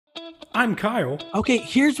I'm Kyle. Okay,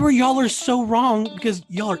 here's where y'all are so wrong because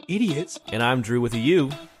y'all are idiots. And I'm Drew with a U.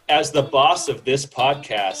 As the boss of this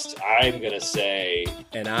podcast, I'm going to say...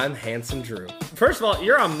 And I'm Handsome Drew. First of all,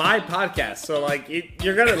 you're on my podcast, so like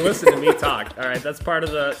you're going to listen to me talk. All right, that's part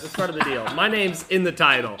of the deal. My name's in the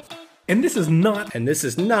title. And this is not... And this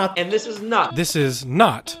is not... And this is not... This is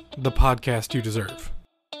not the podcast you deserve.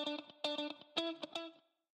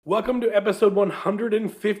 Welcome to episode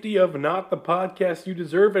 150 of Not the Podcast You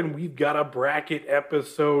Deserve, and we've got a bracket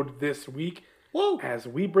episode this week. Whoa. As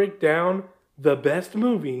we break down the best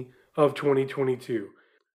movie of 2022.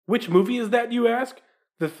 Which movie is that, you ask?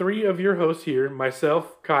 The three of your hosts here,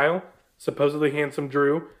 myself, Kyle, supposedly handsome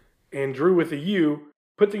Drew, and Drew with a U,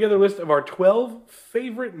 put together a list of our 12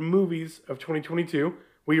 favorite movies of 2022.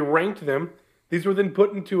 We ranked them. These were then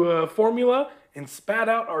put into a formula and spat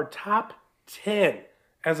out our top 10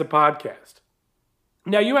 as a podcast.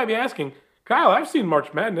 Now, you might be asking, Kyle, I've seen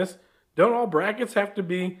March Madness. Don't all brackets have to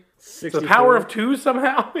be the power of two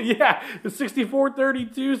somehow? Yeah, 64,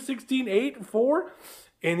 32, 16, 8, 4?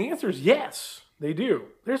 And the answer is yes, they do.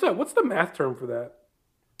 What's the math term for that?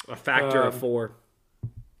 A factor of 4.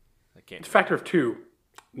 It's a factor of 2.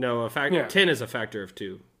 No, 10 is a factor of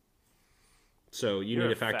 2. So you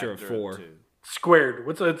need a factor of 4. Squared.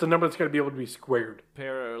 It's a number that's got to be able to be squared.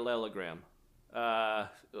 Parallelogram.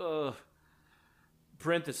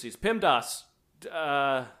 Parentheses. PEMDAS.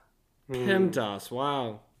 PEMDAS,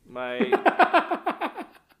 wow.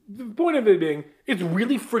 The point of it being, it's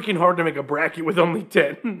really freaking hard to make a bracket with only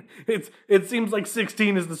 10. It seems like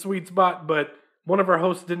 16 is the sweet spot, but one of our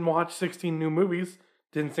hosts didn't watch 16 new movies.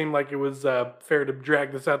 Didn't seem like it was fair to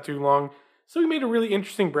drag this out too long. So we made a really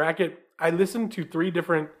interesting bracket. I listened to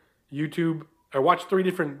I watched 3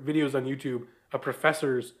 different videos on YouTube of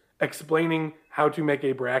professors explaining how to make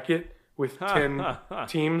a bracket with 10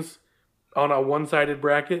 teams on a one-sided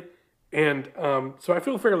bracket. And so I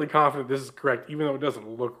feel fairly confident this is correct, even though it doesn't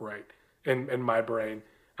look right in my brain.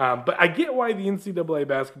 But I get why the NCAA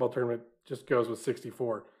basketball tournament just goes with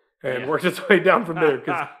 64 and works its way down from there,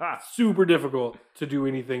 because it's super difficult to do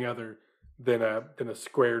anything other than a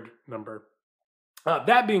squared number.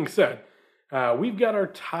 That being said, we've got our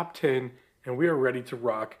top 10, and we are ready to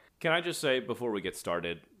rock. Can I just say, before we get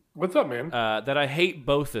started... What's up, man? That I hate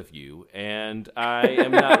both of you, and I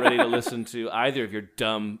am not ready to listen to either of your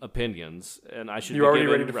dumb opinions, and I should. You're already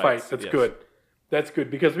ready to fight. That's good. That's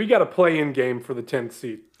good, because we got a play-in game for the 10th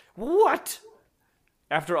seed. What?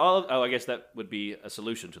 After all of... Oh, I guess that would be a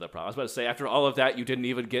solution to that problem. I was about to say, after all of that, you didn't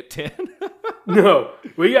even get 10? No.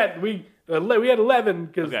 We had 11,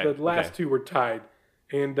 because the last two were tied.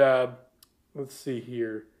 And let's see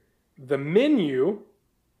here. The Menu...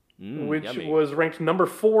 which yummy. Was ranked number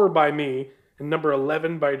 4 by me and number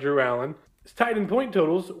 11 by Drew Allen. It's tied in point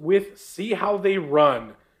totals with See How They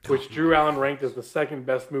Run, which Drew Allen ranked as the second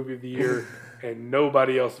best movie of the year, and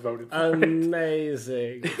nobody else voted for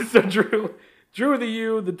Amazing. it. So Drew with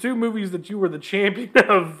you, the 2 movies that you were the champion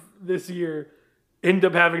of this year, end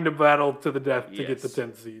up having to battle to the death to get the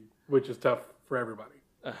 10th seed, which is tough for everybody.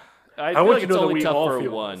 I feel like it's only tough for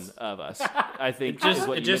one of us. I think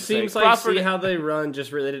it just seems like See How They Run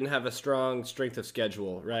just really didn't have a strong strength of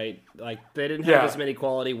schedule, right? Like they didn't have as many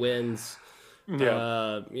quality wins.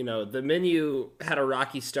 Yeah. The Menu had a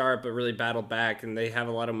rocky start, but really battled back, and they have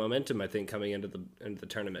a lot of momentum, I think, coming into the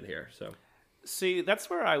tournament here. So, see, that's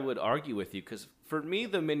where I would argue with you, because for me,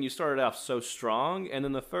 the Menu started off so strong, and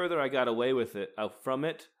then the further I got away with it from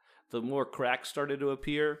it, the more cracks started to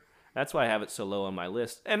appear. That's why I have it so low on my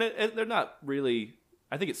list. And they're not really...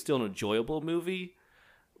 I think it's still an enjoyable movie.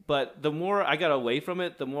 But the more I got away from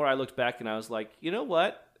it, the more I looked back and I was like, you know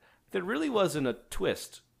what? There really wasn't a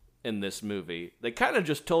twist in this movie. They kind of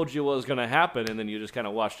just told you what was going to happen, and then you just kind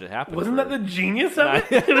of watched it happen. Wasn't that the genius of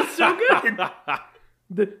it? It was so good.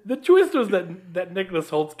 The twist was that Nicholas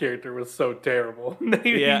Holt's character was so terrible.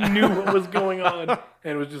 He knew what was going on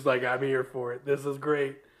and was just like, I'm here for it. This is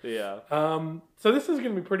great. Yeah. So this is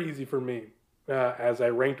going to be pretty easy for me, as I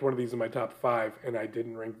ranked one of these in my top 5, and I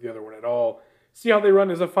didn't rank the other one at all. See How They Run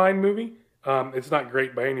is a fine movie. It's not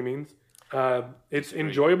great by any means. It's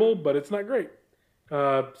enjoyable, but it's not great.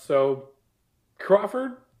 So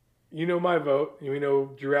Crawford, you know my vote. You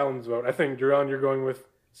know Drew Allen's vote. I think, Drew Allen, you're going with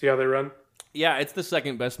See How They Run? Yeah, it's the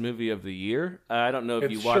second best movie of the year. I don't know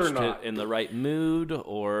if you watched it in the right mood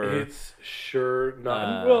or... It's sure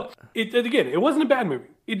not. Well, it wasn't a bad movie.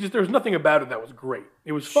 There was nothing about it that was great.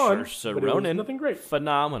 It was fun, but it was nothing great.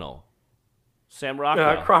 Phenomenal. Sam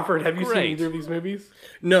Rockwell. Crawford, have you seen either of these movies?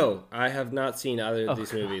 No, I have not seen either of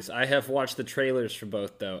these movies. I have watched the trailers for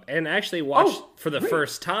both, though, and actually watched for the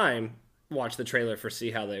first time. Watched the trailer for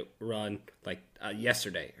See How They Run like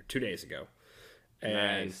yesterday or 2 days ago. And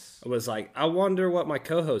Nice. I was like, I wonder what my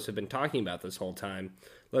co-hosts have been talking about this whole time.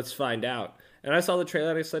 Let's find out. And I saw the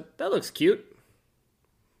trailer and I said, that looks cute.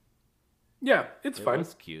 Yeah, it's It fun.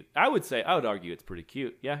 was cute. I would argue it's pretty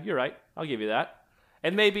cute. Yeah, you're right. I'll give you that.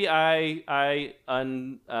 And maybe I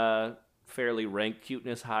unfairly rank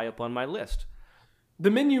cuteness high up on my list. The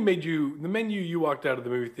menu you walked out of the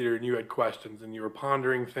movie theater and you had questions and you were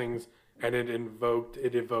pondering things and it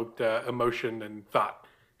evoked emotion and thought.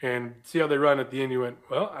 And see how they run at the end, you went,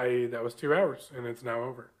 well, that was 2 hours and it's now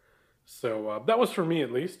over. So that was for me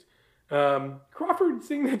at least. Crawford,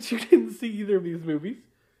 seeing that you didn't see either of these movies,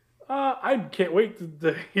 I can't wait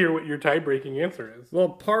to hear what your tie-breaking answer is. Well,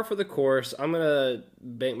 par for the course, I'm going to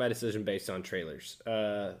bank my decision based on trailers.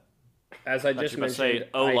 As I just You're gonna mentioned, say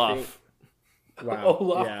I Olaf. think- wow.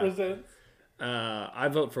 Olaf yeah. presents. I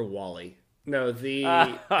vote for Wally. No,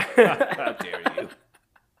 How dare you?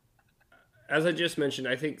 as I just mentioned,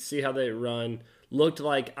 I think See How They Run looked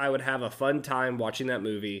like I would have a fun time watching that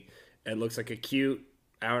movie. It looks like a cute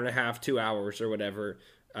hour and a half, 2 hours or whatever.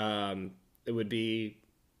 It would be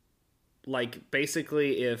like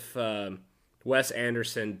basically if Wes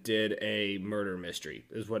Anderson did a murder mystery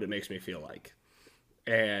is what it makes me feel like.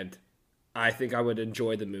 And I think I would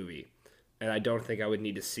enjoy the movie. And I don't think I would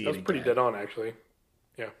need to see That it was pretty again. dead on, actually.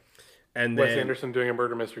 Yeah. And Wes then, Anderson doing a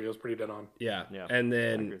murder mystery was pretty dead on. yeah. Yeah, And I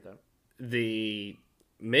then agree with that. the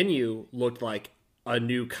menu looked like a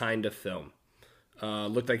new kind of film.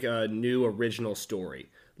 Looked like a new original story.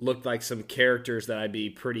 Looked like some characters that I'd be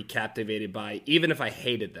pretty captivated by, even if I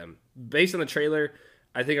hated them. Based on the trailer,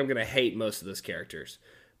 I think I'm going to hate most of those characters.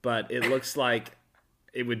 But it looks like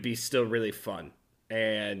it would be still really fun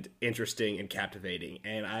and interesting and captivating.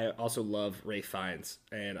 And I also love Ray Fiennes,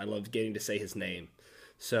 and I love getting to say his name.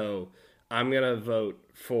 So I'm going to vote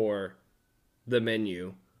for the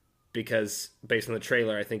menu because based on the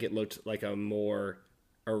trailer, I think it looked like a more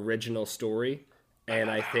original story. And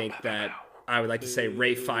I think that I would like to say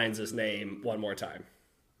Ray Fiennes' name one more time.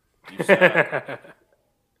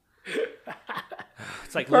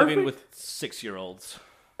 It's like living with 6-year-olds.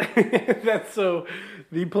 That's so.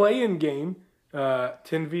 The play-in game,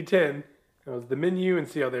 10v10, that was the menu and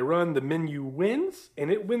See How They Run. The menu wins,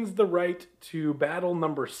 and it wins the right to battle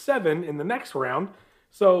number 7 in the next round.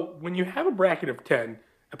 So when you have a bracket of 10,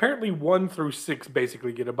 apparently 1 through 6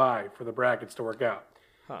 basically get a bye for the brackets to work out.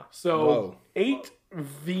 So Whoa.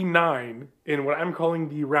 8v9 in what I'm calling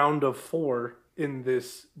the round of 4 in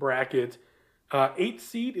this bracket. 8th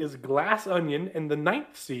seed is Glass Onion, and the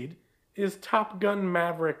 9th seed is Top Gun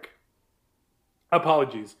Maverick.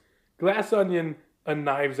 Apologies. Glass Onion, A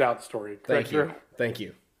Knives Out story. Correct, Thank you. Drew? Thank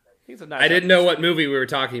you. He's a nice I didn't know what movie we were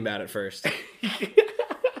talking about at first.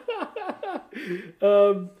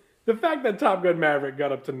 The fact that Top Gun Maverick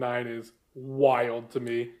got up to 9 is wild to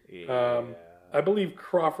me. I believe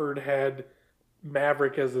Crawford had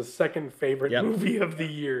Maverick as his second favorite Yep. movie of the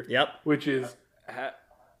year. Yep. Which is Ha-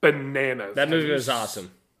 bananas. That movie was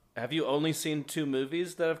awesome. Have you only seen 2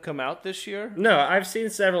 movies that have come out this year? No, I've seen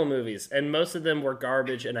several movies, and most of them were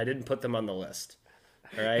garbage, and I didn't put them on the list.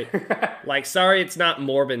 All right? Like, sorry, it's not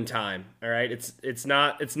Morbin time. All right? It's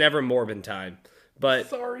never Morbin time. But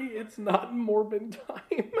Sorry, it's not Morbin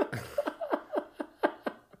time.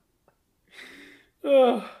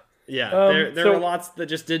 Ugh. yeah, there so- are lots that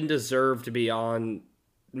just didn't deserve to be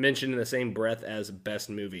mentioned in the same breath as best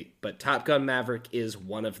movie. But Top Gun Maverick is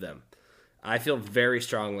one of them. I feel very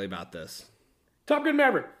strongly about this. Top Gun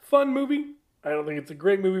Maverick, fun movie. I don't think it's a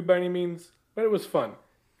great movie by any means, but it was fun.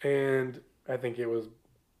 And I think it was.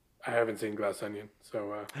 I haven't seen Glass Onion,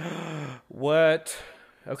 so What?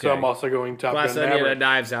 Okay. so I'm also going Top Glass Gun Onion, a Maverick.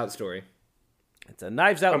 Knives Out story. It's a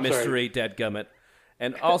Knives Out I'm sorry. mystery, dadgummit.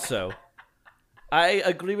 And also, I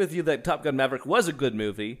agree with you that Top Gun Maverick was a good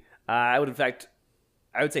movie. I would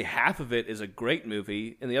say half of it is a great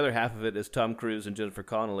movie, and the other half of it is Tom Cruise and Jennifer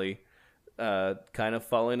Connelly kind of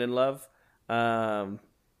falling in love,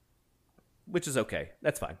 which is okay.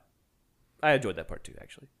 That's fine. I enjoyed that part too,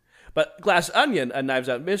 actually. But Glass Onion, a Knives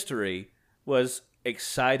Out mystery, was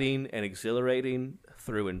exciting and exhilarating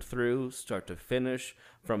through and through, start to finish,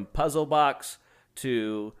 from puzzle box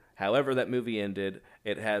to however that movie ended.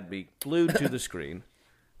 It had me glued to the screen.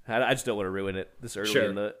 I just don't want to ruin it this early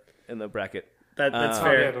Sure. in the bracket. That's Oh,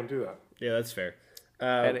 fair. yeah, don't do that. Yeah, that's fair.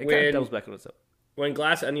 And it kind of doubles back on itself. When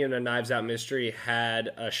Glass Onion and Knives Out Mystery had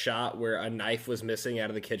a shot where a knife was missing out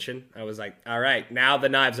of the kitchen, I was like, all right, now the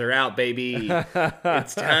knives are out, baby.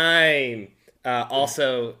 It's time.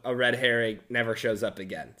 Also, a red herring never shows up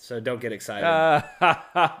again, so don't get excited.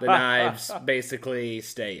 The knives basically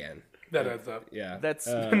stay in. That adds up. Yeah, That's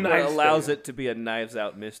what Knives allows Out. it to be a Knives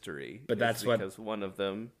Out mystery. But is that's what- because one of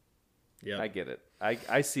them. yeah. I get it.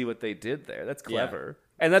 I see what they did there. That's clever,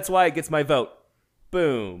 and that's why it gets my vote.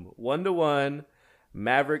 Boom, 1-1.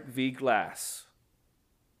 Maverick v. Glass.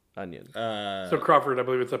 Onion. So Crawford, I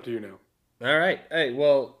believe it's up to you now. All right. Hey,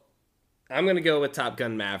 well, I'm gonna go with Top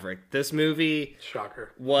Gun Maverick. This movie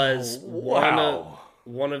Shocker. was wow.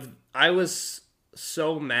 one of. I was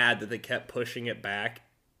so mad that they kept pushing it back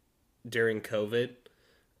during COVID.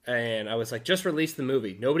 And I was like, just release the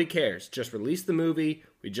movie. Nobody cares. Just release the movie.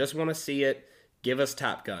 We just want to see it. Give us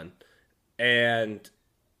Top Gun. And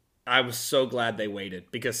I was so glad they waited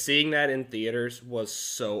because seeing that in theaters was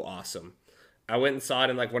so awesome. I went and saw it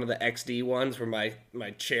in like one of the XD ones where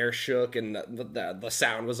my chair shook and the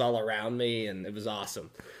sound was all around me and it was awesome.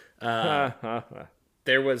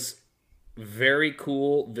 There was very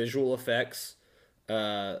cool visual effects.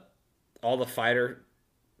 All the fighter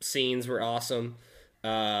scenes were awesome.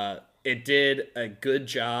 It did a good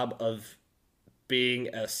job of being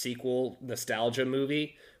a sequel nostalgia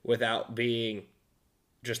movie without being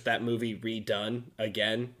just that movie redone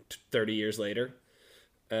again 30 years later.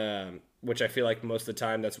 Which I feel like most of the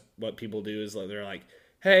time that's what people do is they're like,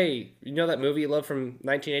 hey, you know that movie you love from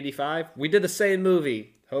 1985? We did the same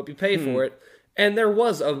movie. Hope you pay for it. And there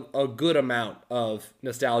was a good amount of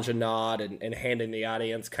nostalgia nod and handing the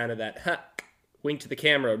audience kind of that wink to the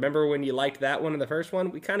camera. Remember when you liked that one in the first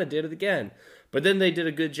one? We kind of did it again. But then they did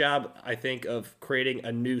a good job, I think, of creating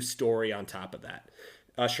a new story on top of that,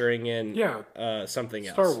 ushering in something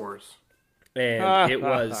else. Star Wars. And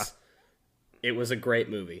it was a great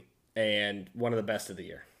movie and one of the best of the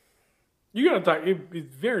year. You gotta talk.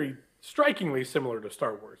 It's very strikingly similar to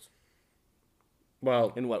Star Wars.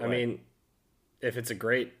 Well, In what I way? mean, if it's a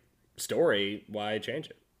great story, why change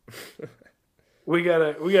it? We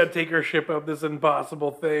gotta take our ship up this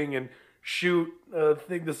impossible thing and shoot a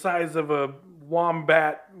thing the size of a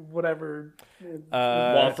wombat, whatever.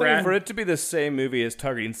 Womp-rat? For it to be the same movie, his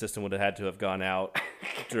targeting system would have had to have gone out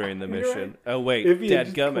during the mission. right. Oh wait, If he had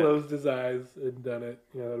just dadgummit. closed his eyes and done it,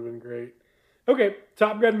 that would have been great. Okay,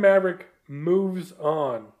 Top Gun Maverick moves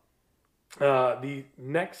on. The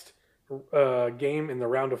next game in the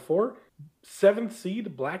round of 4, 7th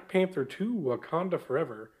seed Black Panther 2 Wakanda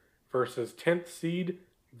Forever versus 10th seed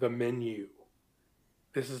The Menu.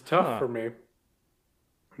 This is tough for me.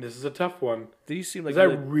 This is a tough one. These seem like Because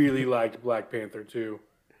I really liked Black Panther 2.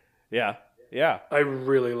 yeah. I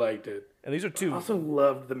really liked it. And these are I two also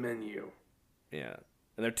loved The Menu. and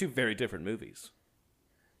they're two very different movies.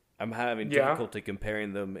 I'm having Yeah. difficulty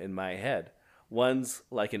comparing them in my head. One's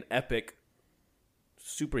like an epic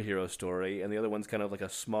superhero story, and the other one's kind of like a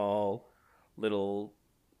small, little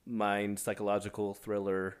mind psychological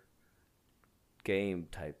thriller game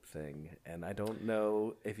type thing. And I don't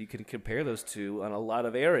know if you can compare those two on a lot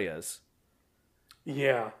of areas.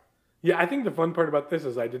 Yeah. Yeah, I think the fun part about this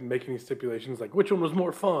is I didn't make any stipulations like which one was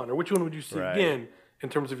more fun or which one would you see Right. again in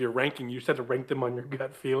terms of your ranking. You just had to rank them on your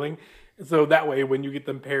gut feeling. So that way, when you get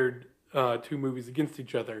them paired, two movies against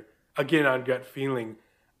each other, again on gut feeling,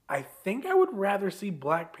 I think I would rather see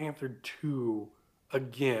Black Panther 2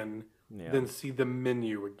 again than see The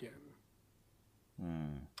Menu again.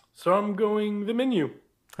 So I'm going The Menu.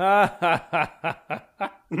 No,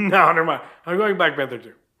 never mind. I'm going Black Panther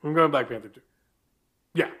 2. I'm going Black Panther 2.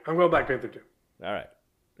 Yeah, I'm going Black Panther 2. All right.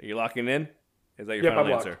 Are you locking in? Is that your Yep, final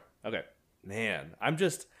I'm answer? Okay. Man,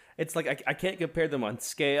 it's like I can't compare them on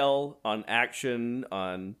scale, on action,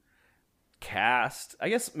 on cast. I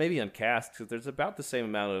guess maybe on cast, because there's about the same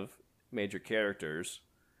amount of major characters.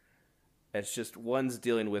 It's just one's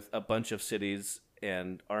dealing with a bunch of cities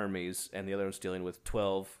and armies, and the other one's dealing with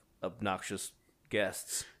 12 obnoxious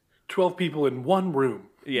guests. 12 people in one room.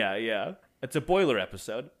 Yeah. It's a boiler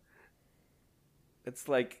episode. It's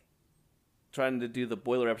like trying to do the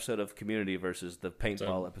boiler episode of Community versus the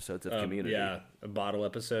paintball episodes of Community. Yeah, a bottle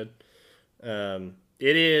episode. It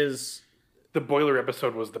is. The boiler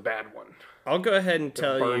episode was the bad one. I'll go ahead and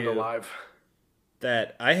tell Burned you alive.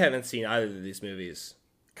 that I haven't seen either of these movies,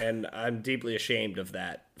 and I'm deeply ashamed of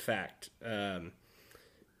that fact. I'm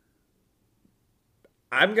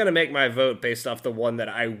going to make my vote based off the one that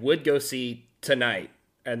I would go see tonight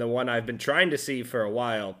and the one I've been trying to see for a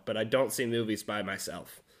while, but I don't see movies by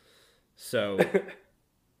myself. So,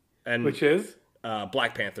 and Which is?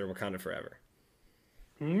 Black Panther, Wakanda Forever.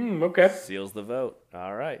 Okay. Seals the vote.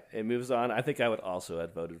 All right. It moves on. I think I would also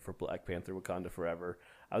have voted for Black Panther Wakanda Forever.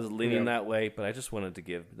 I was leaning that way, but I just wanted to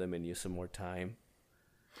give the menu some more time.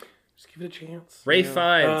 Just give it a chance. Ray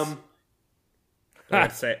Fiennes. I got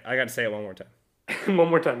to say it one more time. One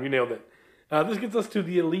more time. You nailed it. This gets us to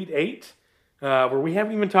the Elite 8. where we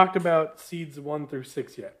haven't even talked about seeds 1 through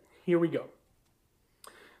 6 yet. Here we go.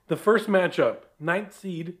 The first matchup, 9th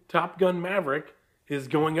seed Top Gun Maverick, is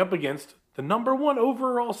going up against the number 1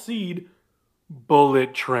 overall seed,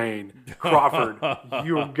 Bullet Train. Crawford,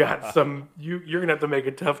 you've got some. You're gonna have to make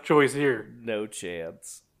a tough choice here. No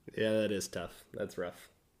chance. Yeah, that is tough. That's rough.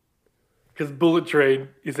 Because Bullet Train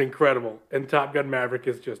is incredible, and Top Gun Maverick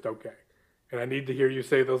is just okay. And I need to hear you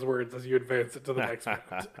say those words as you advance it to the next round.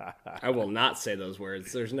 I will not say those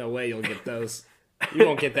words. There's no way you'll get those. You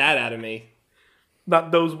won't get that out of me.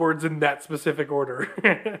 Not those words in that specific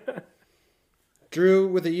order. Drew,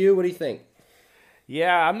 with a U, what do you think?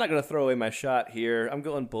 Yeah, I'm not going to throw away my shot here. I'm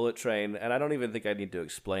going Bullet Train, and I don't even think I need to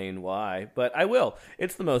explain why, but I will.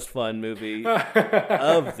 It's the most fun movie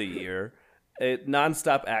of the year.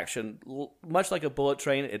 Non-stop action. Much like a bullet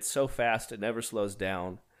train, it's so fast it never slows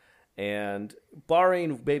down. And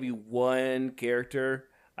barring maybe one character,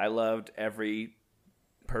 I loved every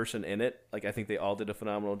person in it. Like, I think they all did a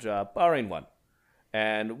phenomenal job, barring one.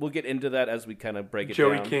 And we'll get into that as we kind of break it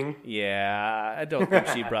down. Joey King. Yeah, I don't think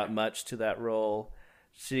she brought much to that role.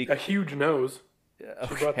 A huge nose.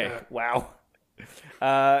 Okay, wow.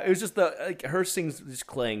 It was just her scenes just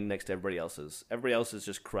clang next to everybody else's. Everybody else is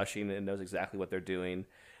just crushing and knows exactly what they're doing.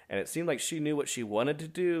 And it seemed like she knew what she wanted to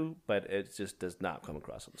do, but it just does not come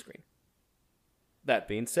across on the screen. That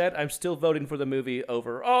being said, I'm still voting for the movie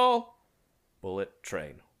overall. Bullet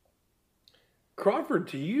Train. Crawford,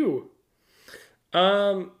 to you.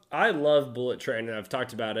 I love Bullet Train, and I've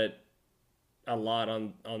talked about it a lot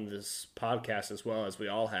on this podcast as well, as we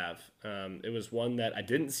all have. It was one that I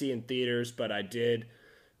didn't see in theaters, but I did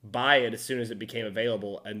buy it as soon as it became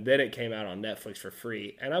available, and then it came out on Netflix for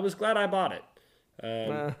free, and I was glad I bought it.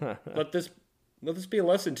 Let this be a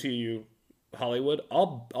lesson to you, Hollywood.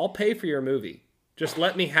 I'll pay for your movie. Just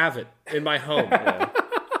let me have it in my home.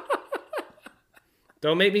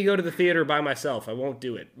 Don't make me go to the theater by myself. I won't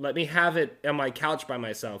do it. Let me have it on my couch by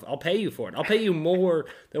myself. I'll pay you for it. I'll pay you more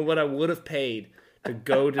than what I would have paid to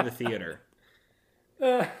go to the theater.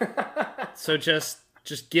 So just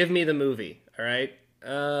give me the movie, all right?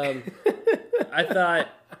 I thought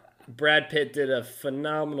Brad Pitt did a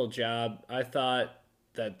phenomenal job. I thought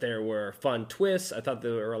that there were fun twists. I thought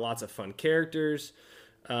there were lots of fun characters.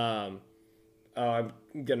 I'm going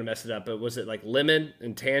to mess it up, but was it like Lemon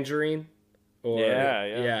and Tangerine?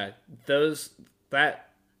 Yeah. That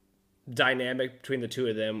dynamic between the two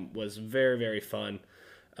of them was very, very fun.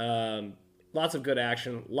 Lots of good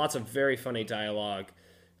action, lots of very funny dialogue,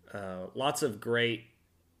 lots of great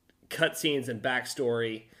cutscenes and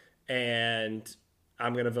backstory, and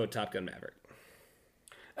I'm gonna vote Top Gun Maverick.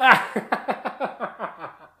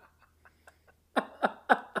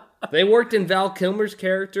 They worked in Val Kilmer's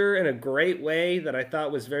character in a great way that I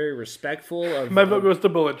thought was very respectful of... My vote goes to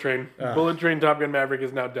Bullet Train. Bullet Train, Top Gun Maverick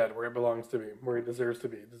is now dead, where it belongs to be, where it deserves to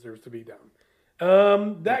be. It deserves to be down.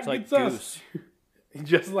 That Just gets like us...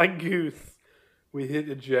 Just like Goose. We hit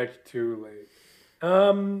eject too late.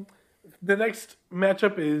 The next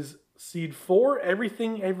matchup is Seed 4,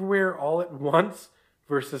 Everything Everywhere All at Once,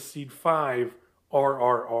 versus Seed 5,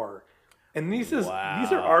 RRR. And these are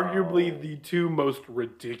arguably the two most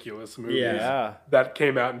ridiculous movies that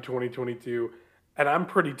came out in 2022. And I'm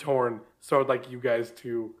pretty torn, so I'd like you guys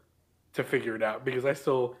to figure it out, because I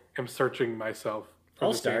still am searching myself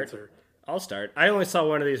for this answer. I'll start. I only saw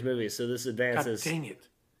one of these movies, so this advances God dang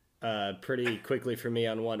it. Pretty quickly for me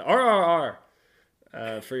on one. RRR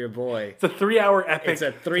for your boy. It's a 3-hour epic. It's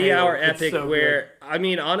a 3-hour tale. epic so where, good. I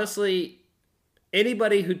mean, honestly,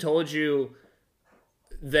 anybody who told you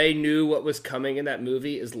they knew what was coming in that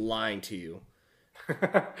movie is lying to you.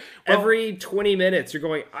 Every 20 minutes, you're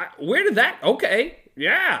going, where did that? Okay,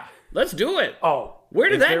 yeah, let's do it. Oh, where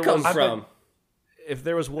did that come from? If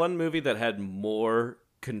there was one movie that had more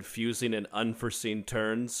confusing and unforeseen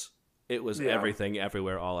turns, it was Everything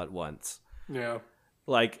Everywhere All at Once. Yeah.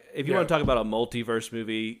 Like, if you want to talk about a multiverse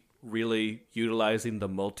movie really utilizing the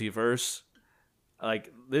multiverse,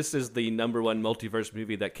 like, this is the number one multiverse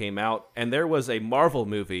movie that came out. And there was a Marvel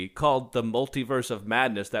movie called The Multiverse of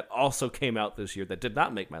Madness that also came out this year that did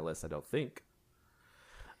not make my list, I don't think.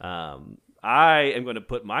 I am going to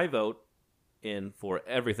put my vote in for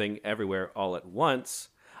Everything Everywhere All at Once.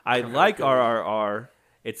 I like RRR.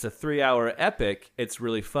 It's a 3-hour epic. It's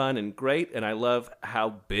really fun and great, and I love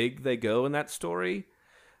how big they go in that story.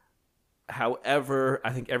 However,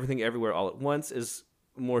 I think Everything Everywhere All at Once is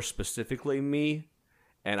more specifically me,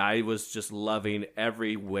 and I was just loving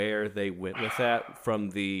everywhere they went with that,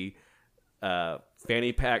 from the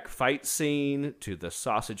fanny pack fight scene to the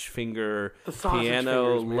sausage finger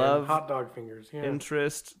piano fingers, love hot dog fingers,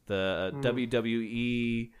 interest, the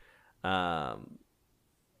WWE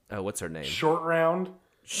What's her name? Short Round.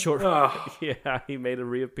 Short. Ugh. Yeah, he made a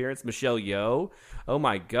reappearance. Michelle Yeoh. Oh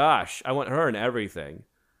my gosh, I want her in everything.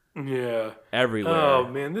 Yeah. Everywhere. Oh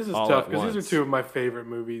man, this is all tough at because these once. are two of my favorite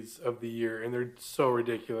movies of the year, and they're so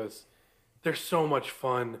ridiculous. They're so much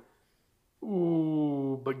fun.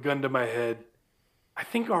 Ooh, but gun to my head, I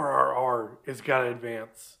think RRR has got to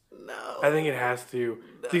advance. No. I think it has to.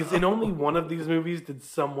 Because in only one of these movies did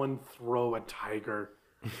someone throw a tiger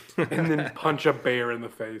and then punch a bear in the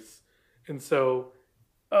face. And so,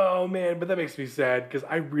 oh man, but that makes me sad because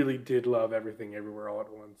I really did love Everything Everywhere All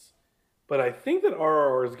at Once. But I think that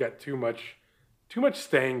RRR has got too much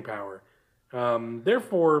staying power.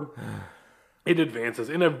 Therefore, it advances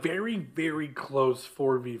in a very, very close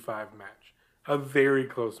 4v5 match. A very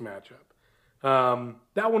close matchup.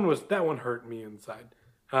 That one hurt me inside.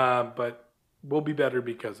 But we'll be better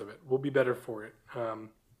because of it. We'll be better for it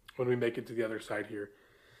when we make it to the other side here.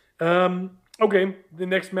 Okay, the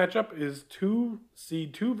next matchup is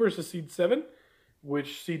Seed 2 versus Seed 7,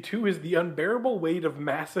 which Seed 2 is the unbearable weight of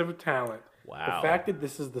massive talent. Wow. The fact that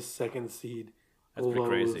this is the second seed That's pretty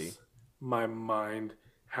blows crazy. my mind.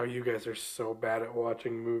 How you guys are so bad at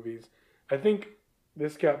watching movies. I think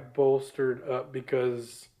this got bolstered up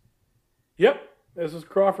because, yep, this is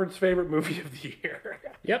Crawford's favorite movie of the year.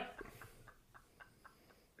 Yep.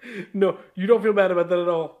 No, you don't feel bad about that at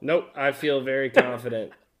all. Nope. I feel very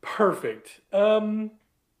confident. Perfect. While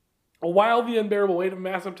The Unbearable Weight of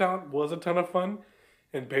Massive Talent was a ton of fun,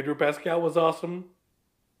 and Pedro Pascal was awesome,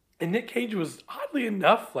 and Nick Cage was, oddly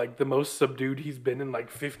enough, like the most subdued he's been in like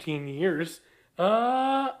 15 years,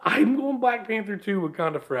 I'm going Black Panther 2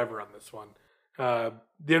 Wakanda Forever on this one.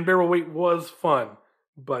 The Unbearable Weight was fun,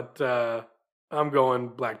 but I'm going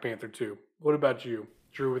Black Panther 2. What about you?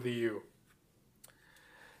 Drew with the U.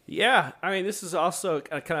 Yeah, I mean, this is also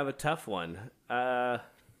kind of a tough one. I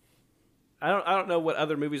don't know what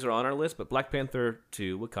other movies are on our list, but Black Panther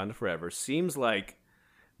 2 Wakanda Forever seems like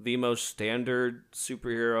the most standard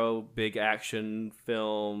superhero big action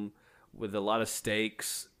film with a lot of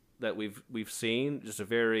stakes that we've seen. Just a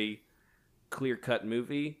very clear-cut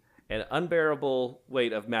movie. And Unbearable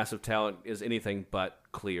Weight of Massive Talent is anything but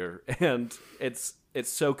clear. And it's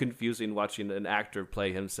so confusing watching an actor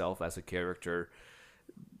play himself as a character,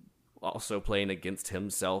 also playing against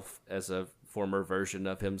himself as a former version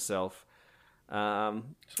of himself. There's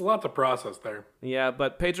a lot to process there. Yeah,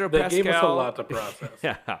 but Pedro They Pascal... gave us a lot to process.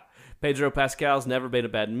 Yeah, Pedro Pascal's never made a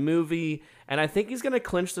bad movie, and I think he's going to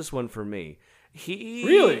clinch this one for me. He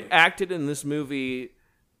Really? acted in this movie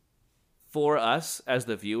for us as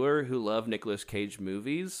the viewer who love Nicolas Cage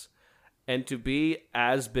movies, and to be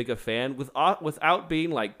as big a fan without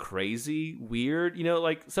being like crazy weird. You know,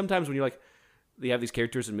 like sometimes when you're like, you have these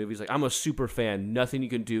characters in movies like, I'm a super fan, nothing you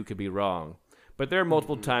can do could be wrong. But there are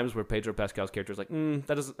multiple times where Pedro Pascal's character is like,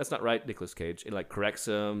 that's not right, Nicolas Cage. It like corrects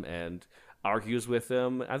him and argues with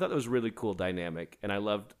him. I thought that was a really cool dynamic, and I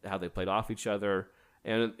loved how they played off each other,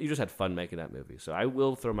 and you just had fun making that movie. So I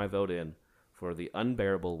will throw my vote in for The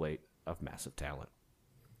Unbearable Weight of Massive Talent.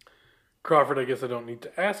 Crawford, I guess I don't need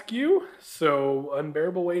to ask you. So,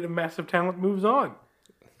 Unbearable Weight of Massive Talent moves on.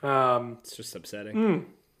 It's just upsetting.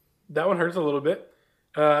 That one hurts a little bit.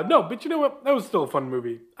 No, but you know what? That was still a fun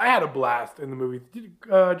movie. I had a blast in the movie.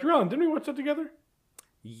 Drew Allen, didn't we watch that together?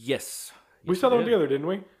 Yes. We saw that one together, didn't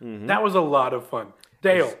we? Mm-hmm. That was a lot of fun.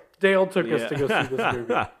 Dale took us to go see this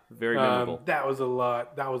movie. Very memorable. That was a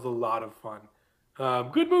lot. That was a lot of fun.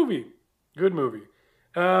 Good movie.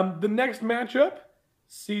 The next matchup,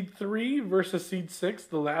 Seed 3 versus Seed 6,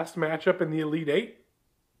 the last matchup in the Elite 8.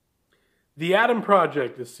 The Adam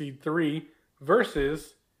Project is Seed 3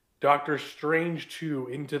 versus Doctor Strange 2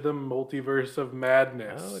 Into the Multiverse of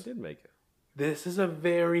Madness. Oh, it did make it. This is a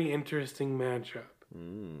very interesting matchup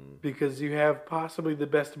because you have possibly the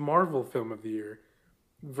best Marvel film of the year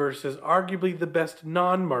versus arguably the best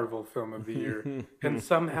non-Marvel film of the year, and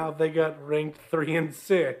somehow they got ranked 3 and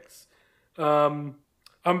 6. I'm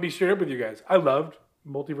gonna be straight up with you guys. I loved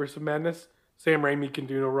Multiverse of Madness. Sam Raimi can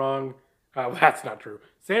do no wrong. That's not true.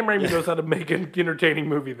 Sam Raimi knows how to make an entertaining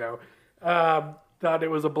movie, though. Thought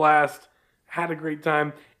it was a blast. Had a great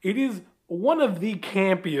time. It is one of the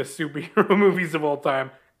campiest superhero movies of all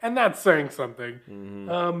time, and that's saying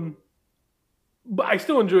something. But I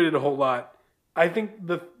still enjoyed it a whole lot. I think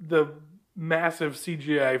the massive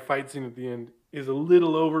CGI fight scene at the end is a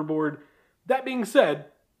little overboard. That being said,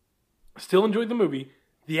 still enjoyed the movie.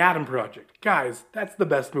 The Adam Project. Guys, that's the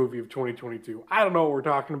best movie of 2022. I don't know what we're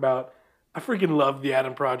talking about. I freaking love The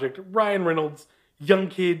Adam Project. Ryan Reynolds, young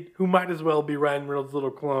kid who might as well be Ryan Reynolds'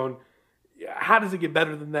 little clone. How does it get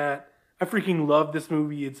better than that? I freaking love this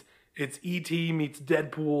movie. It's E.T. meets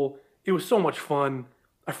Deadpool. It was so much fun.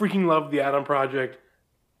 I freaking love the Adam Project.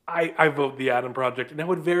 I vote the Adam Project, and I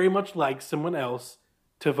would very much like someone else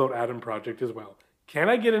to vote Adam Project as well. Can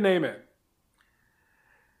I get an amen?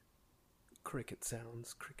 Cricket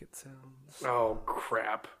sounds. Oh,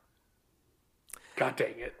 crap. God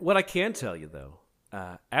dang it. What I can tell you, though,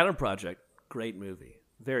 Adam Project, great movie.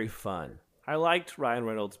 Very fun. I liked Ryan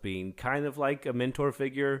Reynolds being kind of like a mentor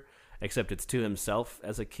figure, except it's to himself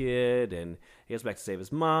as a kid, and he goes back to save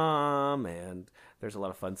his mom, and there's a lot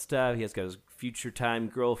of fun stuff. He has got his future time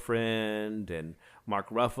girlfriend, and Mark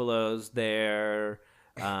Ruffalo's there.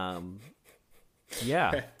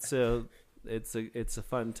 Yeah, so it's a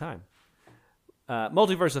fun time.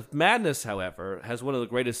 Multiverse of Madness, however, has one of the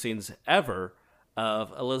greatest scenes ever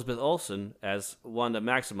of Elizabeth Olsen as Wanda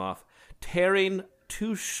Maximoff tearing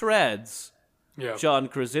to shreds John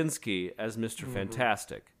Krasinski as Mr.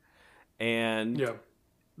 Fantastic. And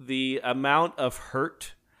the amount of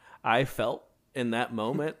hurt I felt in that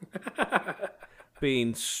moment,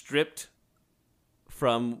 being stripped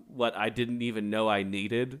from what I didn't even know I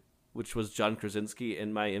needed, which was John Krasinski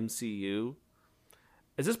in my MCU.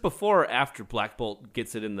 Is this before or after Black Bolt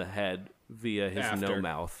gets it in the head via his no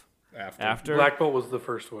mouth? After? Black Bolt was the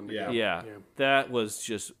first one. Yeah. That was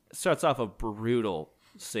just starts off a brutal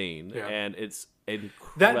scene, and it's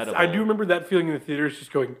incredible. I do remember that feeling in the theaters,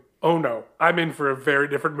 just going, "Oh no, I'm in for a very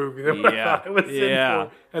different movie than what I thought I was in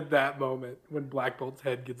for at that moment when Black Bolt's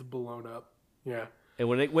head gets blown up." Yeah, and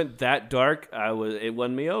when it went that dark, it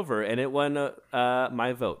won me over, and it won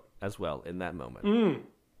my vote as well in that moment.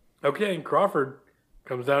 Okay, Crawford,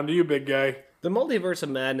 comes down to you, big guy. The Multiverse of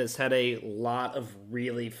Madness had a lot of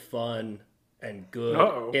really fun and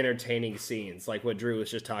good, entertaining scenes, like what Drew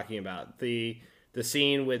was just talking about. The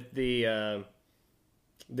scene with the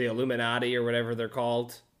Illuminati or whatever they're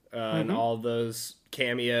called, and all those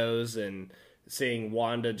cameos, and seeing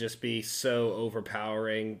Wanda just be so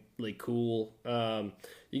overpoweringly cool.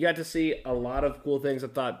 You got to see a lot of cool things. I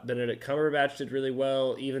thought Benedict Cumberbatch did really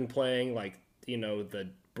well, even playing the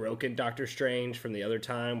broken Doctor Strange from the other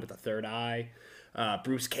time with the third eye.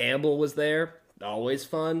 Bruce Campbell was there. Always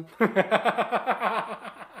fun. But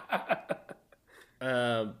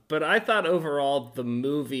I thought overall the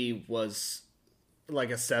movie was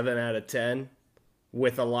like a 7 out of 10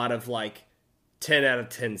 with a lot of 10 out of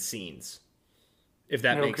 10 scenes. If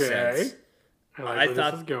that makes sense.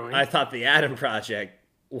 I thought the Adam Project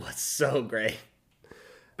was so great.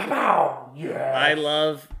 Yeah. I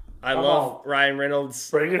love Ryan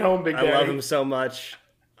Reynolds. Bring it home, big daddy. I love him so much.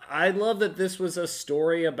 I love that this was a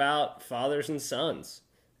story about fathers and sons.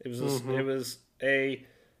 It was a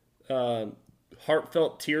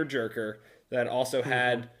heartfelt tearjerker that also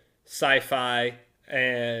had sci-fi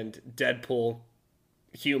and Deadpool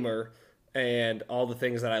humor and all the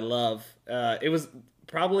things that I love. It was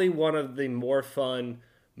probably one of the more fun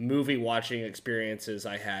movie watching experiences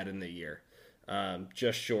I had in the year,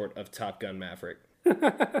 just short of Top Gun Maverick.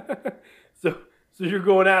 So you're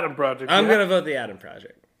going Adam Project. I'm gonna vote the Adam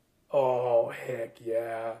Project. Oh heck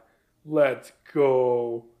yeah! Let's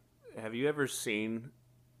go. Have you ever seen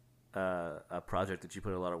a project that you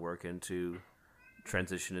put a lot of work into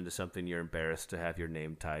transition into something you're embarrassed to have your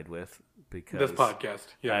name tied with? Because this podcast,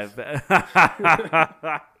 yes.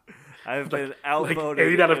 I've been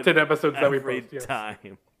outvoted 8 out of 10 episodes that we every post, yes.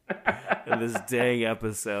 time in this dang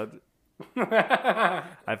episode.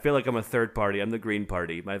 I feel like I'm a third party. I'm the Green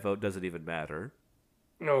Party. My vote doesn't even matter.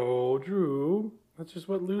 No, Drew. That's just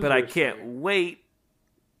what losers But I can't say. wait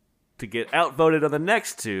to get outvoted on the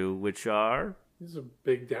next two, which are... This is a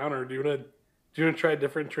big downer. Do you want to try a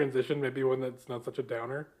different transition? Maybe one that's not such a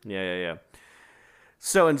downer? Yeah.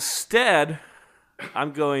 So instead,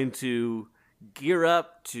 I'm going to gear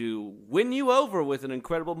up to win you over with an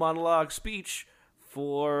incredible monologue speech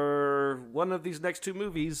for one of these next two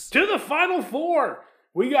movies. To the final four!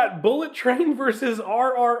 We got Bullet Train versus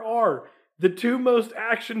RRR. The two most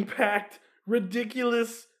action-packed,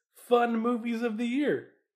 ridiculous, fun movies of the year.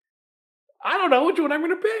 I don't know which one I'm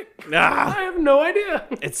going to pick. I have no idea.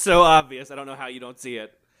 It's so obvious. I don't know how you don't see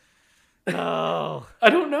it. Oh. I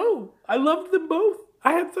don't know. I loved them both.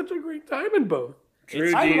 I had such a great time in both.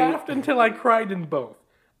 I laughed until I cried in both.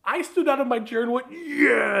 I stood out of my chair and went,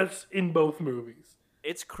 yes, in both movies.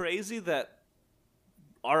 It's crazy that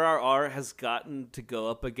RRR has gotten to go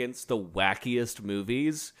up against the wackiest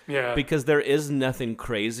movies. Yeah. Because there is nothing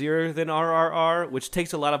crazier than RRR, which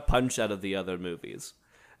takes a lot of punch out of the other movies.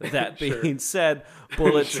 That being said,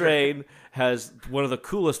 Bullet Train has one of the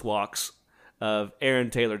coolest walks of Aaron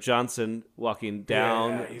Taylor Johnson walking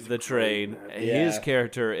down the train. His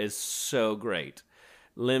character is so great.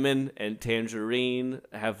 Lemon and Tangerine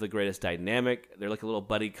have the greatest dynamic. They're like a little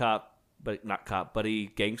buddy cop but not cop buddy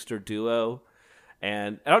gangster duo.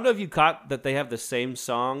 And I don't know if you caught that they have the same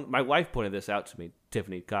song. My wife pointed this out to me,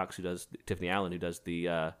 Tiffany Allen, who does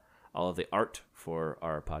the all of the art for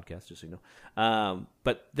our podcast, just so you know.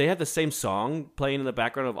 But they have the same song playing in the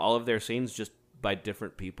background of all of their scenes, just by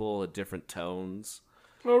different people at different tones.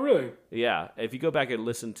 Oh, really? Yeah. If you go back and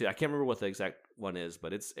listen to, I can't remember what the exact one is,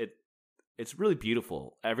 but it's really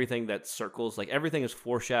beautiful. Everything that circles, like everything is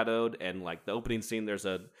foreshadowed, and like the opening scene, there's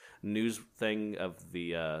a news thing of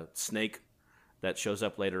the snake that shows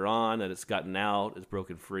up later on, and it's gotten out, it's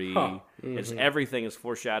broken free. Huh. It's everything is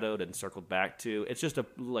foreshadowed and circled back to. It's just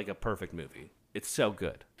like a perfect movie. It's so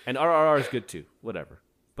good, and RRR is good too. Whatever,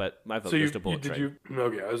 but my vote goes to Bullet Train.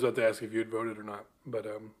 Okay, I was about to ask if you had voted or not, but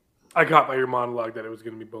I caught by your monologue that it was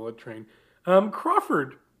going to be Bullet Train.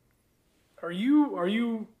 Crawford, are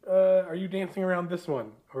you dancing around this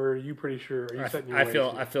one, or are you pretty sure? Are you setting your ways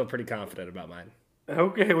I feel pretty confident about mine.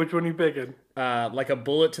 Okay, which one are you picking? Like a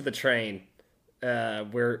bullet to the train.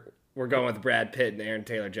 We're going with Brad Pitt and Aaron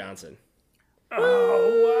Taylor Johnson.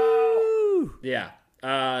 Oh wow! Yeah.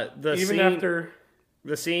 After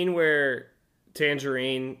the scene where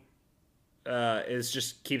Tangerine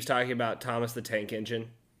keeps talking about Thomas the Tank Engine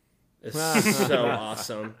is so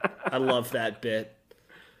awesome. I love that bit.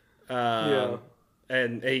 Yeah.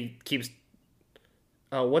 And he keeps.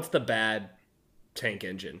 Oh, what's the bad tank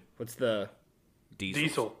engine? What's the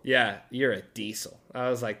Diesel? Yeah, you're a diesel. I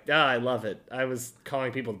was like, I love it. I was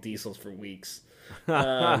calling people diesels for weeks.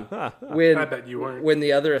 I bet you weren't. When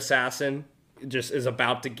the other assassin just is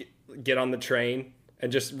about to get on the train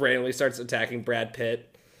and just randomly starts attacking Brad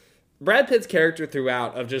Pitt. Brad Pitt's character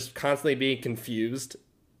throughout of just constantly being confused,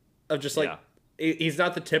 of just like, he's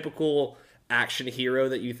not the typical action hero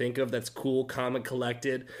that you think of that's cool, calm, and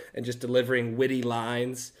collected, and just delivering witty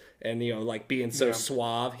lines and, like being so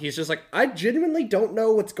suave. He's just like, I genuinely don't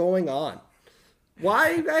know what's going on.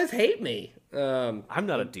 Why you guys hate me? I'm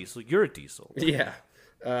not a diesel. You're a diesel. Yeah.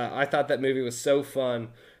 I thought that movie was so fun.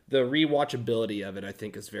 The rewatchability of it, I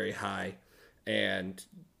think, is very high. And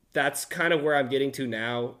that's kind of where I'm getting to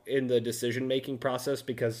now in the decision-making process,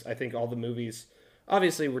 because I think all the movies,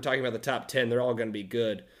 obviously we're talking about the top 10, they're all going to be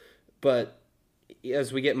good. But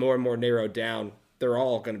as we get more and more narrowed down, they're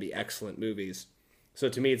all going to be excellent movies. So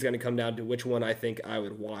to me, it's going to come down to which one I think I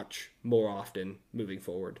would watch more often moving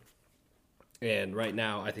forward. And right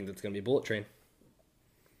now, I think that's going to be Bullet Train.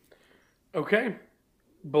 Okay.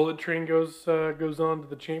 Bullet Train goes on to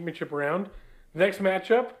the championship round. Next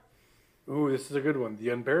matchup. Ooh, this is a good one. The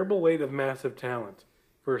Unbearable Weight of Massive Talent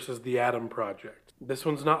versus The Adam Project. This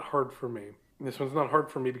one's not hard for me.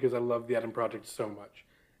 Because I love The Adam Project so much.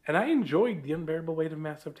 And I enjoyed The Unbearable Weight of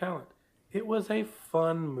Massive Talent. It was a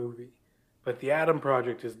fun movie. But The Adam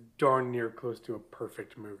Project is darn near close to a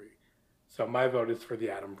perfect movie. So my vote is for The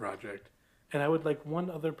Adam Project. And I would like one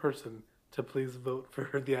other person to please vote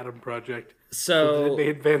for The Adam Project. So that it may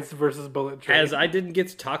advance versus Bullet Train. As I didn't get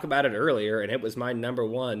to talk about it earlier, and it was my number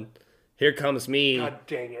one, here comes me God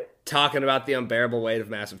dang it. talking about The Unbearable Weight of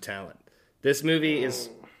Massive Talent. This movie is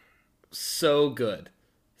so good.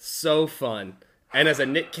 So fun. And as a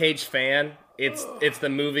Nick Cage fan, it's the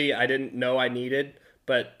movie I didn't know I needed,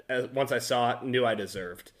 but once I saw it, knew I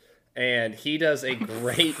deserved. And he does a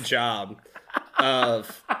great job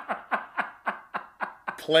of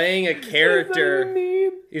playing a character.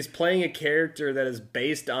 He's playing a character that is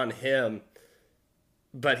based on him,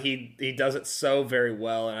 but he does it so very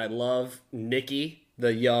well. And I love Nicky,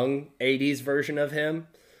 the young 80s version of him.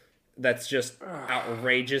 That's just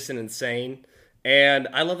outrageous and insane. And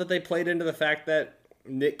I love that they played into the fact that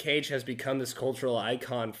Nick Cage has become this cultural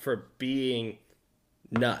icon for being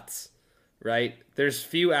nuts, right? There's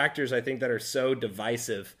few actors, I think, that are so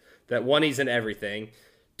divisive that, one, he's in everything.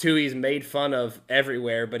 Two, he's made fun of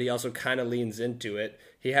everywhere, but he also kind of leans into it.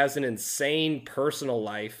 He has an insane personal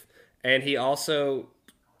life, and he also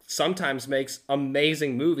sometimes makes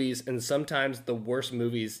amazing movies and sometimes the worst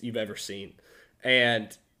movies you've ever seen.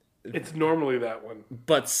 And it's normally that one.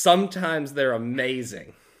 But sometimes they're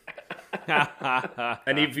amazing.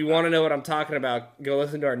 And if you want to know what I'm talking about, go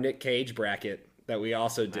listen to our Nick Cage bracket that we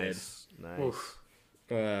also did. Nice.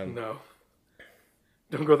 No.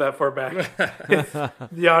 Don't go that far back.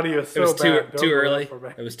 The audio is so it was bad. too early.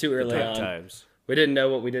 It was too early on. Times. We didn't know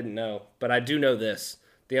what we didn't know. But I do know this.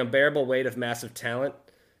 The Unbearable Weight of Massive Talent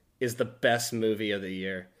is the best movie of the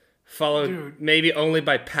year. Followed maybe only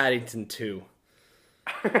by Paddington 2.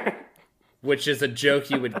 Which is a joke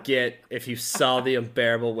you would get if you saw The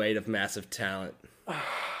Unbearable Weight of Massive Talent.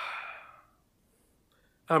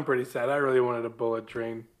 I'm pretty sad. I really wanted a Bullet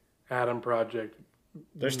Train Adam Project.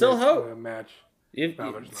 There's still hope. Match.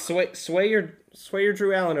 No, there's not. Sway your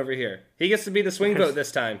Drew Allen over here. He gets to be the swing vote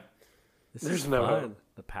this time. There's no fun.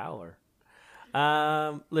 The power.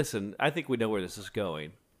 Listen, I think we know where this is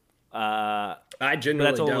going. I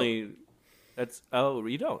genuinely don't.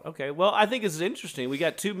 You don't. Okay. Well, I think this is interesting. We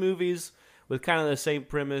got two movies with kind of the same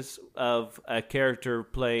premise of a character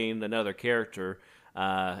playing another character.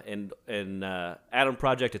 In Adam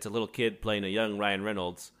Project, it's a little kid playing a young Ryan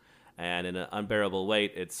Reynolds, and in An Unbearable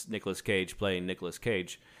Weight, it's Nicolas Cage playing Nicolas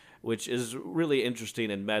Cage, which is really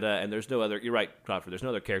interesting and meta. And there's no other. You're right, Crawford. There's no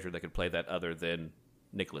other character that could play that other than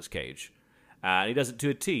Nicolas Cage, and he does it to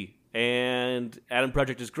a T. And Adam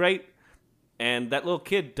Project is great. And that little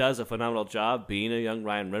kid does a phenomenal job being a young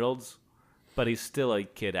Ryan Reynolds, but he's still a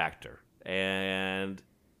kid actor. And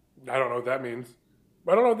I don't know what that means.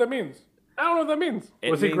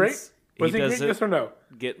 Was he great? Was he great? Yes or no?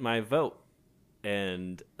 Get my vote.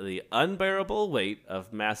 And The Unbearable Weight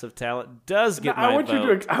of Massive Talent does get my vote.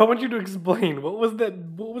 I want you to explain. What was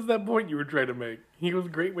that point you were trying to make? He was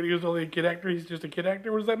great when he was only a kid actor. He's just a kid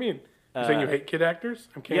actor. What does that mean? You're saying you hate kid actors?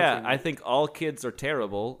 Yeah, I think all kids are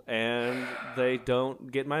terrible, and they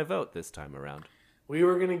don't get my vote this time around. We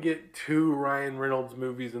were going to get 2 Ryan Reynolds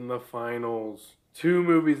movies in the finals. 2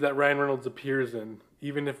 movies that Ryan Reynolds appears in,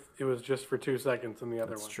 even if it was just for 2 seconds in the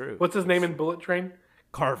other one. That's true. What's his name in Bullet Train?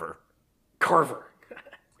 Carver.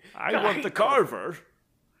 I want the Carver.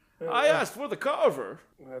 I asked for the Carver.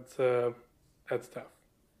 That's tough.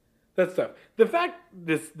 That's tough. The fact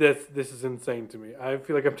this is insane to me. I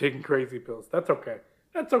feel like I'm taking crazy pills. That's okay.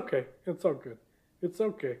 It's all good. It's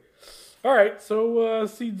okay. All right. So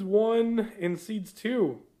seeds 1 and seeds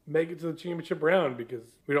 2 make it to the championship round because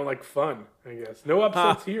we don't like fun. I guess no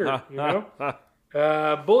upsets here. You know.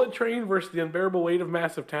 Bullet Train versus The Unbearable Weight of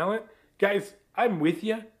Massive Talent. Guys, I'm with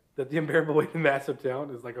you that The Unbearable Weight of Massive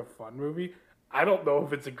Talent is like a fun movie. I don't know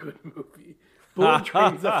if it's a good movie. Bullet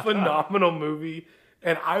Train's a phenomenal movie.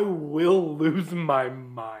 And I will lose my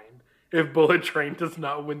mind if Bullet Train does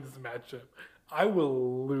not win this matchup. I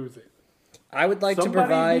will lose it. I would like Somebody to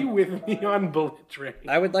provide be with me on Bullet Train.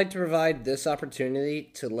 I would like to provide this opportunity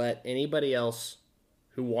to let anybody else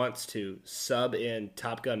who wants to sub in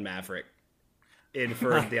Top Gun Maverick in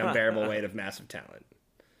for The Unbearable Weight of Massive Talent.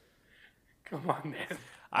 Come on, man.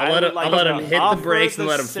 I'll let him hit the brakes and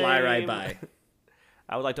let him fly right by.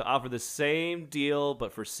 I would like to offer the same deal,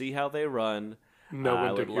 but for See How They Run. No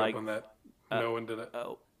one took you up on that. No one did it.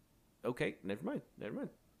 Oh, okay. Never mind.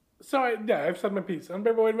 So, I've said my piece.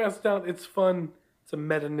 Unbearable Weight of Massive Talent, it's fun. It's a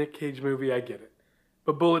meta Nick Cage movie. I get it.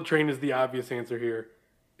 But Bullet Train is the obvious answer here.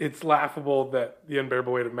 It's laughable that The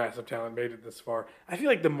Unbearable Weight of Massive Talent made it this far. I feel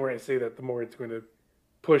like the more I say that, the more it's going to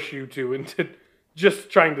push you two into just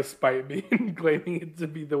trying to spite me and claiming it to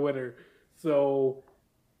be the winner. So,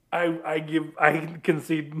 I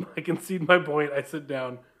concede my point. I sit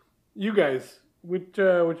down. You guys, which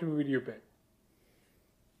movie do you pick?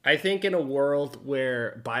 I think in a world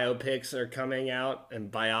where biopics are coming out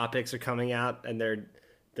and biopics are coming out and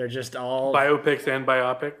they're just all biopics and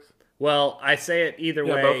biopics. Well, I say it either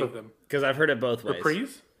way, both of them, because I've heard it both ways.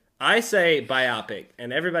 Reprise? I say biopic,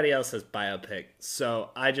 and everybody else says biopic, so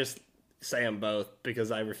I just say them both because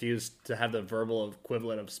I refuse to have the verbal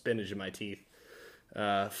equivalent of spinach in my teeth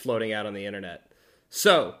floating out on the internet.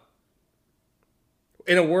 So,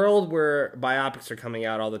 in a world where biopics are coming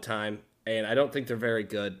out all the time, and I don't think they're very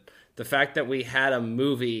good, the fact that we had a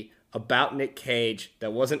movie about Nick Cage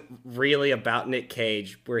that wasn't really about Nick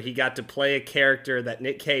Cage, where he got to play a character that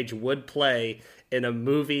Nick Cage would play in a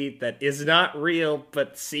movie that is not real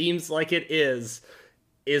but seems like it is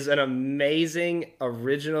an amazing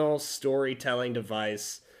original storytelling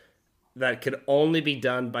device that could only be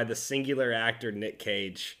done by the singular actor Nick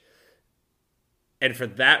Cage. And for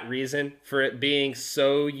that reason, for it being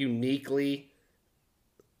so uniquely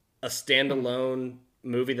a standalone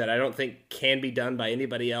movie that I don't think can be done by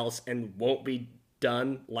anybody else and won't be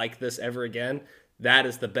done like this ever again, that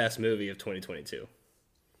is the best movie of 2022.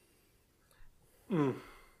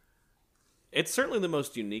 It's certainly the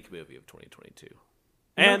most unique movie of 2022.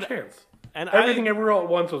 No chance. And Everything Everywhere All at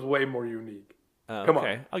Once was way more unique. Come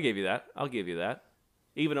on. I'll give you that.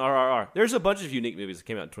 Even RRR. There's a bunch of unique movies that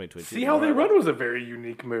came out in 2022. See How They Run was a very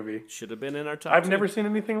unique movie. Should have been in our top I've 2. never seen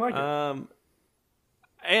anything like it.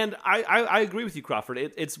 And I agree with you, Crawford.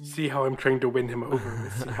 It's See how I'm trying to win him over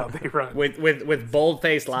with See How They Run. with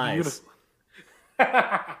bold-faced lies.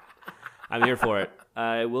 I'm here for it.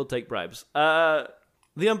 I will take bribes. The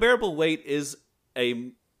Unbearable Weight is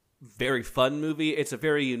a very fun movie. It's a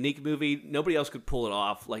very unique movie. Nobody else could pull it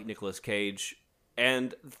off like Nicolas Cage.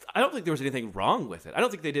 And I don't think there was anything wrong with it. I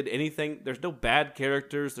don't think they did anything. There's no bad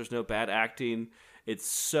characters. There's no bad acting. It's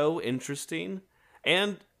so interesting.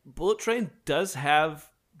 And Bullet Train does have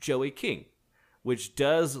Joey King, which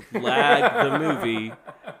does lag the movie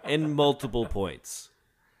in multiple points.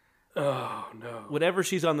 Oh, no. Whenever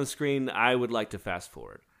she's on the screen, I would like to fast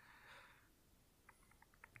forward.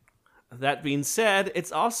 That being said,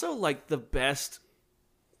 it's also like the best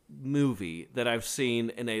movie that I've seen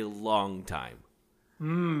in a long time.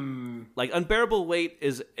 Like, Unbearable Weight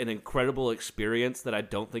is an incredible experience that I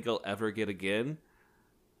don't think I'll ever get again.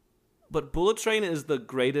 But Bullet Train is the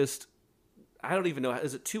greatest. I don't even know.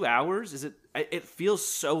 Is it 2 hours? It feels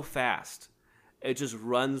so fast. It just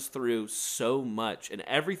runs through so much, and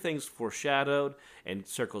everything's foreshadowed and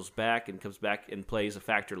circles back and comes back and plays a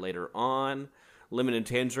factor later on. Lemon and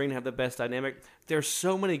Tangerine have the best dynamic. There's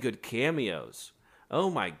so many good cameos. Oh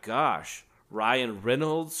my gosh. Ryan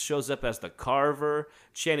Reynolds shows up as the Carver.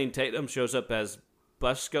 Channing Tatum shows up as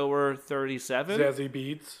Busgoer 37. Zazie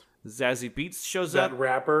Beetz. Zazie Beetz shows That up.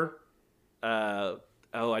 rapper. I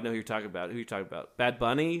know who you're talking about. Who you talking about? Bad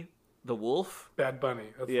Bunny, the Wolf. Bad Bunny.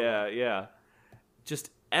 That's the Yeah, one. yeah. Just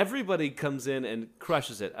everybody comes in and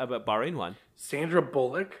crushes it. Barring one. Sandra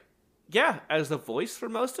Bullock. Yeah, as the voice for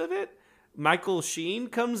most of it. Michael Sheen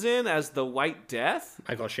comes in as the White Death.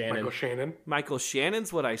 Michael Shannon. Michael Shannon. Michael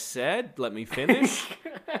Shannon's what I said. Let me finish.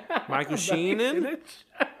 Michael Sheenan.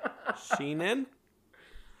 Sheenan.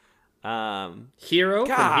 Hero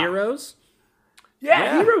God. from Heroes. Yeah,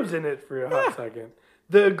 Yeah. Hero's in it for a hot second.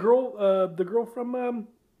 The girl from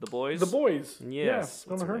The Boys. The Boys. Yes, Yeah, I don't what's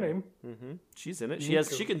know her her name. She's in it.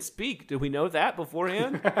 She can speak. Did we know that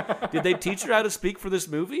beforehand? Did they teach her how to speak for this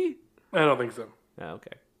movie? I don't think so. Oh,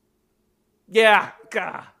 okay. Yeah,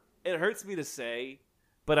 God. It hurts me to say,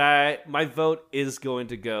 but my vote is going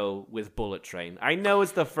to go with Bullet Train. I know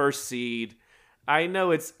it's the first seed. I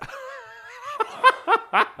know it's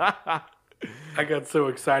I got so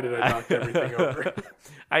excited I knocked everything over.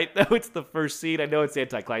 I know it's the first seed. I know it's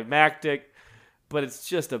anticlimactic, but it's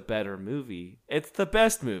just a better movie. It's the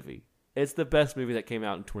best movie. It's the best movie that came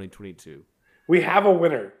out in 2022. We have a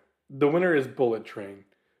winner. The winner is Bullet Train.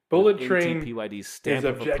 Bullet Train NTPYD's is stamp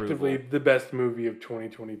of objectively approval. the best movie of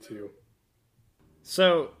 2022.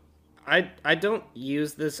 So, I don't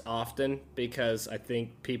use this often because I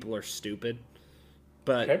think people are stupid.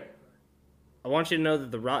 But Okay? I want you to know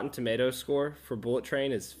that the Rotten Tomatoes score for Bullet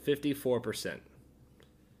Train is 54%.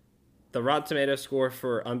 The Rotten Tomatoes score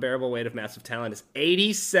for Unbearable Weight of Massive Talent is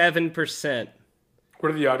 87%.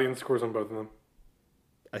 What are the audience scores on both of them?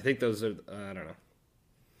 I think those are, I don't know.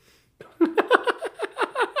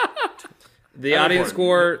 The audience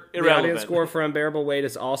Irrelevant. score for Unbearable Weight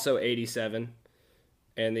is also 87,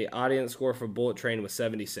 and the audience score for Bullet Train was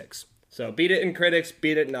 76. So beat it in critics,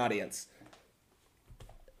 beat it in audience.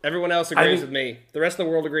 Everyone else agrees with me. The rest of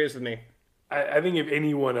the world agrees with me. I think if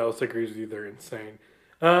anyone else agrees with you, they're insane.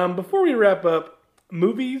 Before we wrap up,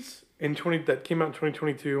 movies that came out in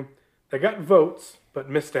 2022 that got votes but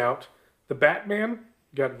missed out. The Batman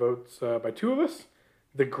got votes by 2 of us.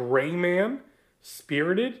 The Gray Man,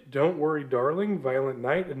 Spirited, Don't Worry Darling, Violent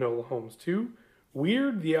Night, Enola Holmes 2,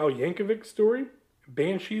 Weird, The Al Yankovic Story,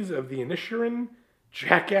 Banshees of the Inisherin,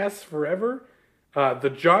 Jackass Forever.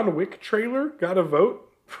 The John Wick trailer got a vote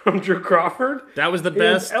from Drew Crawford. That was the And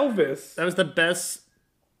best. Elvis. That was the best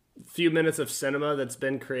few minutes of cinema that's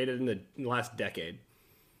been created in the last decade.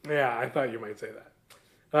 Yeah, I thought you might say that.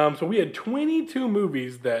 So we had 22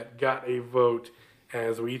 movies that got a vote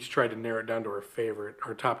as we each tried to narrow it down to our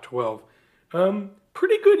top 12.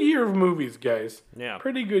 Pretty good year of movies, guys. Yeah.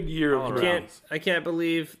 Pretty good year of movies. I can't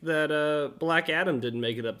believe that Black Adam didn't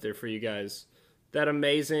make it up there for you guys. That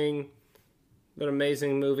amazing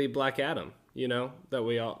movie Black Adam, you know, that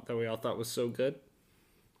we all thought was so good.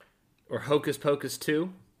 Or Hocus Pocus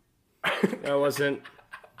 2. That wasn't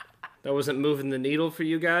moving the needle for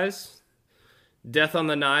you guys. Death on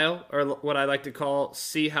the Nile, or what I like to call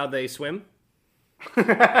See How They Swim. It's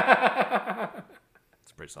a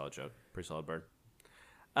pretty solid joke. Pretty solid burn.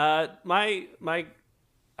 I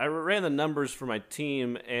ran the numbers for my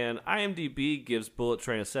team, and IMDb gives Bullet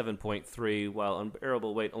Train a 7.3, while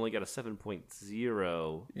Unbearable Weight only got a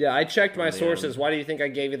 7.0. Yeah, I checked my sources. Why do you think I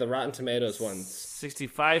gave you the Rotten Tomatoes ones?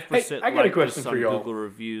 65% Hey, I got a like question this for on y'all. Google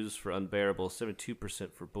reviews for Unbearable,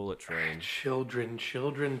 72% for Bullet Train. Children,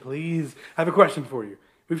 please. I have a question for you.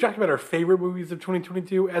 We've talked about our favorite movies of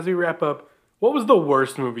 2022. As we wrap up, what was the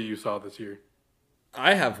worst movie you saw this year?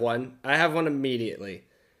 I have one. I have one immediately.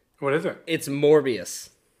 What is it? It's Morbius.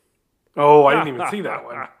 Oh, I didn't even see that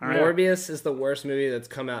one. Morbius is the worst movie that's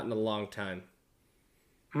come out in a long time.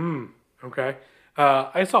 Okay.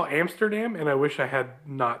 I saw Amsterdam, and I wish I had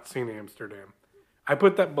not seen Amsterdam. I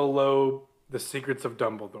put that below The Secrets of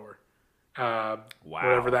Dumbledore.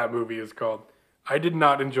 Whatever that movie is called. I did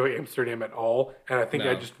not enjoy Amsterdam at all, and I think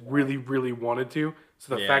I just really, really wanted to.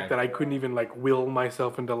 So the fact that I couldn't even like will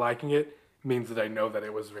myself into liking it means that I know that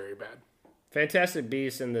it was very bad. Fantastic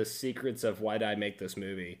Beasts and the Secrets of Why Did I Make This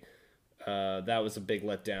Movie. That was a big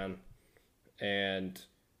letdown. And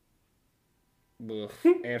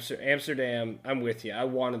Amsterdam, I'm with you. I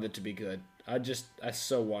wanted it to be good. I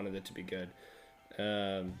so wanted it to be good.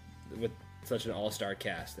 With such an all-star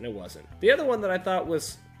cast, and it wasn't. The other one that I thought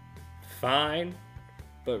was fine,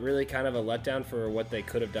 but really kind of a letdown for what they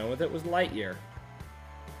could have done with it was Lightyear.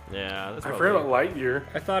 Yeah, that's I forgot about Lightyear.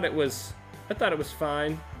 I thought it was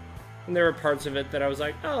fine, and there were parts of it that I was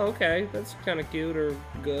like, oh, okay, that's kind of cute or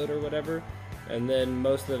good or whatever. And then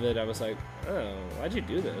most of it, I was like, oh, why'd you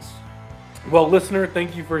do this? Well, listener,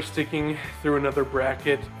 thank you for sticking through another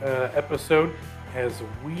bracket episode as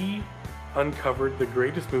we uncovered the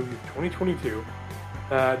greatest movie of 2022.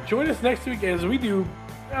 Join us next week as we do,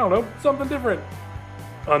 I don't know, something different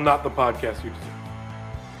on Not the Podcast You Deserve.